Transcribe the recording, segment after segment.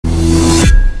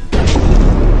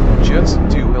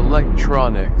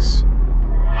Electronics.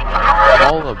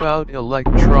 All about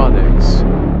electronics.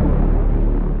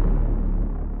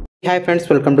 Hi friends,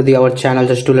 welcome to our channel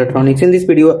justdoelectronics. In this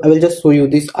video I will just show you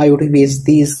this IoT based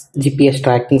GPS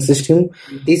tracking system.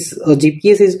 This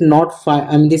GPS is not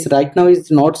this right now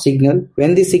is not signal.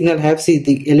 When the signal have, see,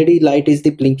 the LED light is the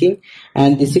blinking,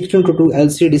 and the 16:2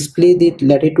 LCD display the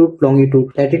latitude,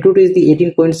 longitude. Latitude is the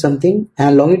 18 point something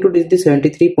and longitude is the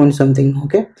 73 point something.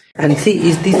 Okay, and see,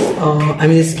 is this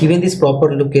it's given this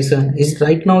proper location. Is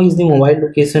right now is the mobile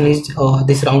location is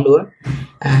this round one,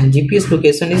 and GPS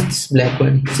location is this black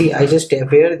one. See, I just tap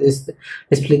here, this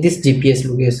display this GPS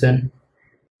location.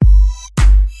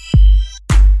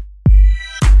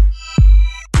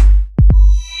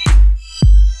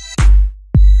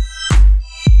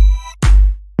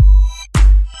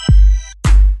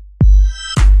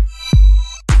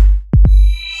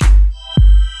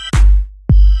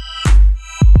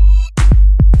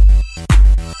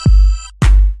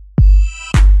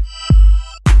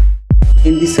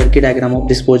 In the circuit diagram of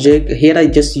this project, here I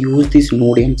just use this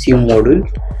Nodemcu module,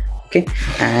 okay,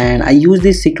 and I use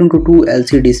this 16:2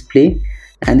 LCD display,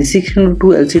 and the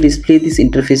 16:2 LCD display this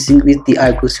interfacing with the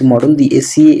I2C module, the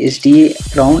SCA,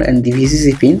 SDA ground and the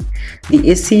VCC pin.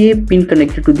 The SCA pin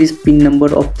connected to this pin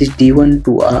number of this D1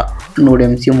 to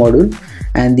Nodemcu module,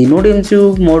 and the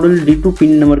Nodemcu module D2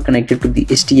 pin number connected to the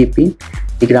SDA pin.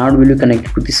 The ground will be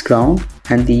connected to this ground,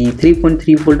 and the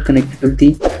 3.3 volt connected to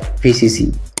the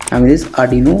VCC. This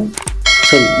Arduino,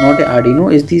 sorry, not a Arduino,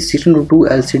 is the 16:2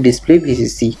 LCD display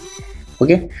VCC.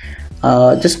 Okay,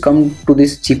 just come to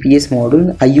this GPS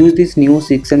module. I use this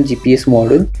Neo6m GPS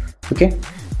module. Okay,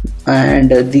 and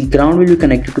the ground will be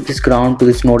connected to this ground to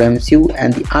this Nodemcu,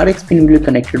 and the RX pin will be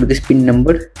connected to this pin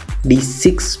number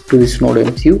D6 to this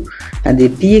Nodemcu, and the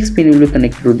TX pin will be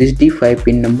connected to this D5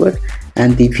 pin number,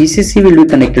 and the VCC will be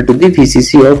connected to the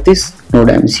VCC of this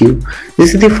Nodemcu.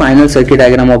 This is the final circuit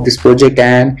diagram of this project,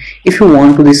 and if you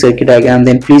want to this circuit diagram,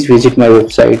 then please visit my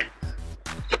website.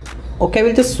 Okay, I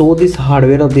will just show this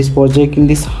hardware of this project. In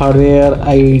this hardware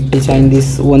I designed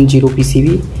this 10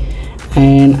 PCB,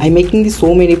 and I'm making this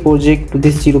so many projects to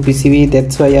this 0 PCB.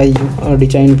 That's why I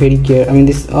designed very care.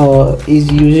 This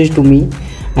is used to me,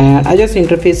 and I just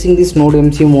interfacing this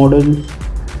Nodemcu model.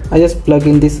 I just plug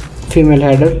in this female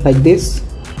header like this.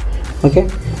 Okay,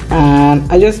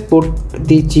 and I just put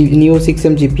the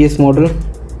Neo6m GPS module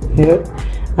here,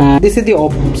 and this is the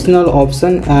optional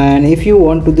option, and if you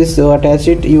want to this attach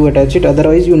it, you attach it,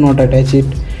 otherwise you not attach it.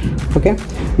 Okay,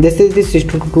 this is the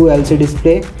 16:2 LCD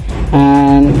display,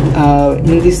 and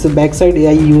in this back side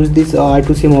I use this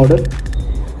I2C module,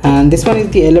 and this one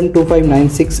is the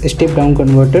LM2596 step down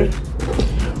converter.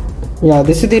 Yeah,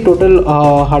 this is the total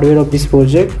hardware of this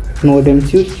project.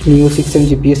 Nodemcu Neo6m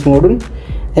GPS module,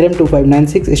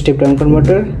 LM2596 step down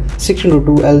converter,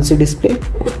 16:2 LCD display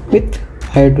with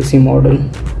I2C module.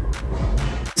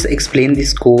 Let's explain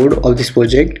this code of this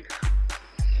project.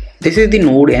 This is the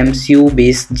Nodemcu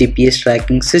based GPS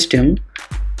tracking system.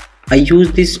 I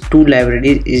use these two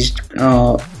libraries, is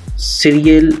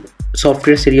serial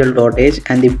software serial.h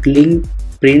and the Blynk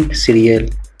print serial.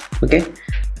 Okay,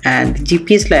 and the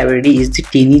GPS library is the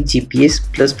tiny GPS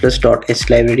 ++.h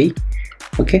library.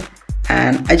 Okay,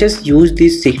 and I just use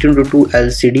this 16:2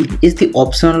 LCD is the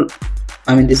optional.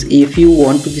 This, if you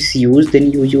want to this use,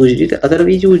 then you use it,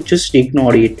 otherwise you just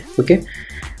ignore it. Okay,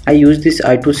 I use this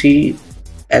I2C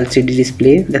LCD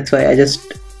display. That's why I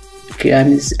just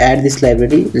add this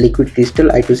library liquid crystal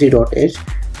I2C.h,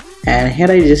 and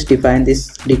here I just define this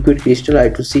liquid crystal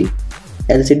I2C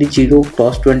LCD 0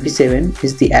 cross 27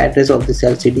 is the address of this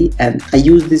LCD, and I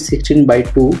use this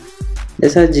 16/2.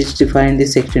 This I just define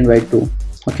this 16/2.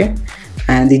 Okay,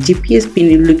 and the GPS pin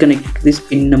will be connected to this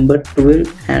pin number 12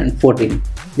 and 14.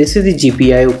 This is the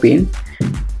GPIO pin,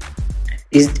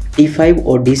 is D5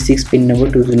 or D6 pin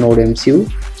number to the Nodemcu.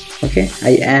 Okay,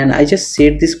 I just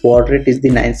set this baud rate is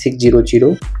the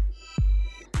 9600.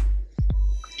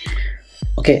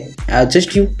 Okay,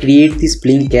 just you create this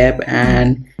Blynk app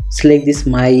and select this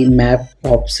my map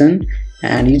option,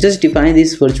 and you just define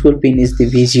this virtual pin is the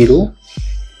V0.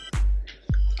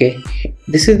 Okay,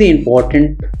 this is the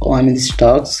important this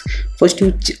tasks. First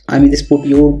you just put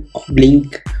your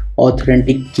Blynk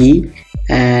authentic key,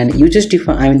 and you just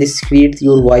define this, create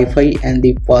your Wi-Fi and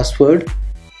the password,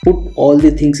 put all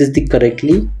the things is the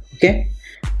correctly. Okay,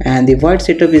 and the white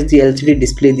setup is the LCD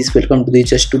display. This welcome to the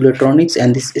justdoelectronics,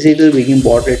 and this serial begin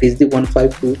baud rate is the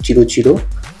 15200.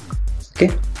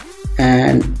 Okay,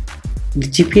 and the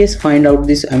GPS find out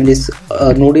this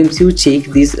Nodemcu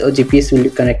check this GPS will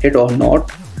be connected or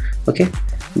not. Okay,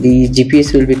 the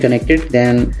GPS will be connected,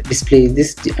 then display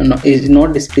this is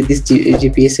not display this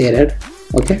GPS error.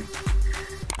 Okay,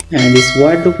 And this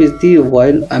while loop is the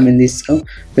while this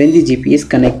when the GPS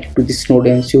connected to this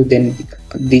Nodemcu, then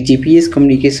the GPS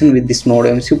communication with this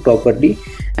Nodemcu properly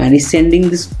and is sending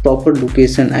this proper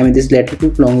location, this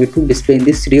latitude longitude display in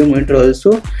this serial monitor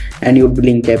also and your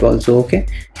Blynk app also. Okay,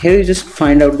 here you just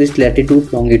find out this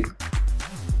latitude longitude,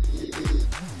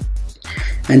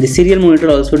 and the serial monitor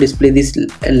also display this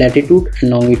latitude and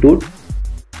longitude,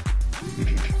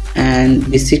 and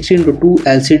the 16:2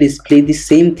 LCD display the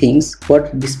same things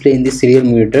what display in the serial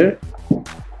monitor.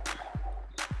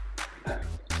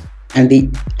 And the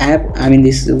app,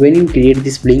 this when you create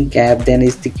this Blynk app, then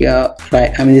is the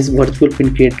this virtual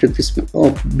pin created this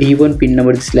B1 pin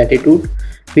number this latitude,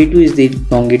 B2 is the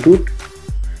longitude,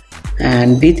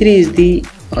 and B3 is the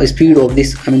speed of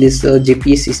this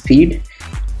GPS speed,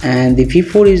 and the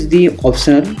V4 is the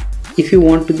optional if you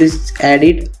want to this add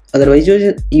it, otherwise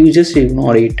you just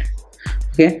ignore it.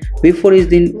 Okay, V4 is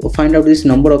the find out this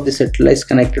number of the satellites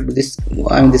connected to this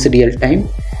this real time,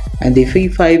 and the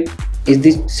V5 is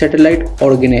the satellite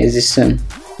organization.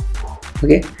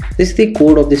 Okay, this is the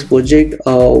code of this project.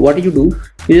 What you do,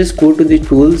 you just go to the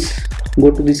tools,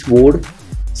 go to this board,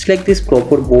 select this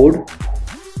proper board,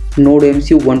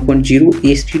 Nodemcu 1.0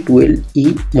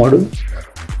 ESP8266 module,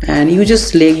 and you just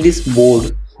select this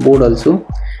board also.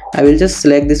 I will just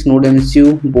select this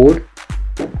Nodemcu board,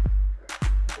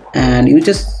 and you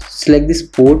just select this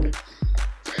port,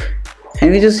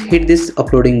 and you just hit this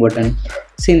uploading button.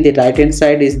 See, in the right hand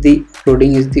side is the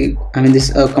uploading is the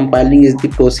compiling is the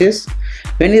process.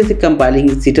 When is the compiling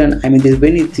is done, this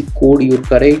when is the code you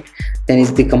correct, then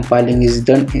is the compiling is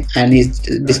done and is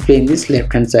displaying this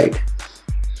left hand side.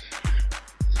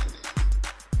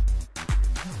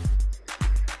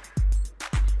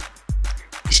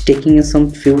 It's taking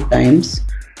some few times.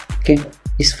 Okay,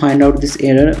 is find out this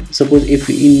error. Suppose if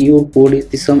in your code is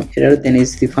the some error, then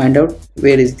is the find out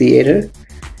where is the error,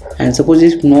 and suppose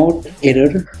if not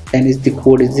error, then is the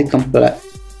code is the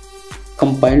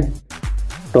compiled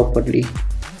properly.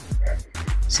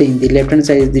 See, in the left hand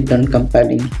side is the done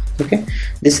compiling. Okay,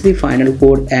 this is the final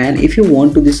code, and if you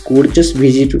want to this code, just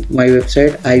visit my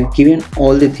website. I've given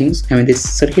all the things, this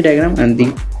circuit diagram and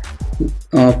the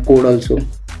code also.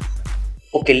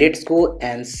 Okay, let's go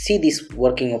and see this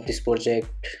working of this project.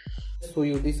 Show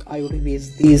you this IoT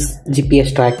based this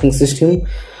GPS tracking system.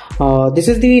 This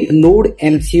is the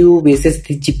Nodemcu basis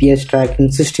the GPS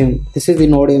tracking system. This is the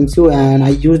Nodemcu, and I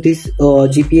use this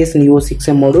GPS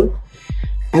Neo6m module,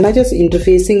 and I just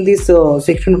interfacing this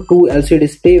 16:2 LCD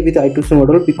display with I2C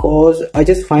module, because I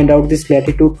just find out this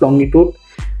latitude longitude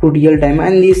to real time,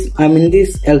 and this I'm in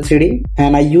this LCD,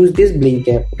 and I use this Blynk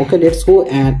app. Okay, let's go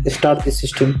and start the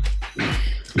system.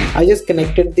 I just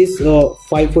connected this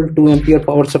 5V 2 ampere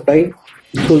power supply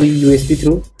through the USB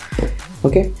through.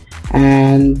 Okay,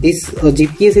 and this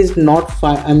GPS is not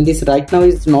this right now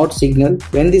is not signal.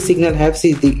 When the signal have,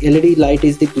 see, the LED light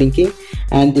is the blinking,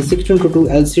 and the 16:2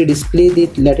 LCD display the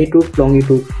latitude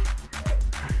longitude.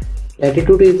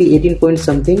 Latitude is the 18 point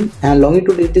something, and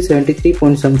longitude is the 73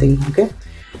 point something. Okay,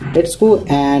 let's go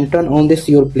and turn on this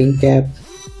your Blynk app.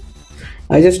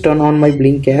 I just turn on my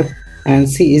Blynk app, and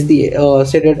see is the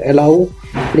set it allow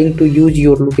Blynk to use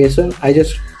your location. I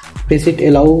just press it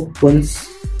allow once.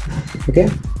 Okay,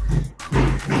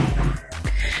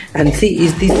 and see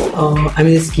is this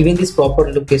it's giving this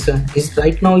proper location. Is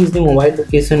right now is the mobile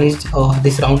location is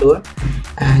this round one,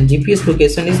 and GPS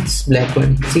location is this black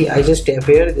one. See, I just tap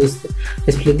here, this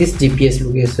display this GPS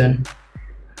location.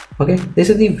 Okay, this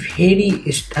is the very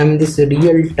this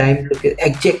real time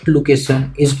exact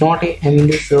location is not a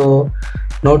this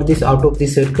not this out of the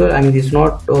circle. It's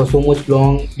not so much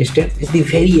long distance. It's the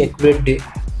very accurate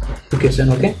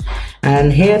location. Okay,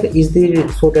 and here is the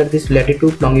so that this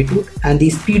latitude longitude and the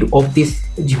speed of this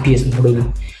GPS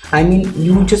module.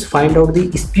 You just find out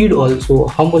the speed also,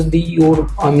 how much the your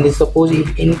suppose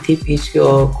if any thief is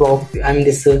crop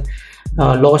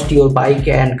lost your bike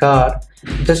and car,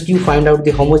 just you find out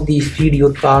the how much the speed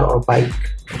your car or bike.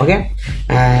 Okay,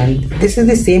 and this is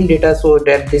the same data, so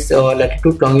that this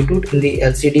latitude longitude in the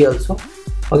LCD also.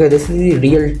 Okay, this is the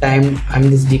real time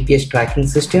this GPS tracking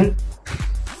system.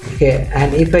 Okay,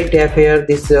 and if I tap here,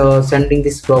 this sending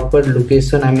this proper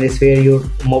location. This where your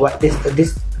mobile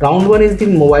this round one is the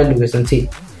mobile location. See,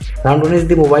 round one is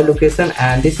the mobile location,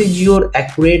 and this is your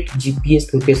accurate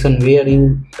GPS location where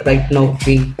you right now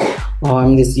be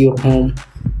this your home.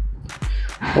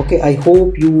 Okay, I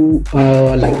hope you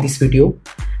like this video,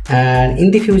 and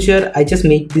in the future I just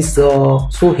make this so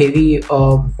heavy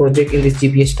project in this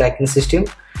GPS tracking system.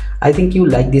 I think you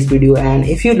like this video, and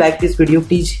if you like this video,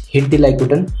 please hit the like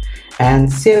button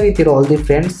and share with your all the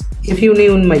friends. If you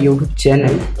new in my YouTube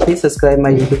channel, please subscribe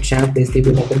my YouTube channel, press the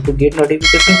bell icon to get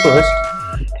notification first.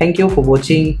 Thank you for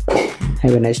watching.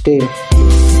 Have a nice day.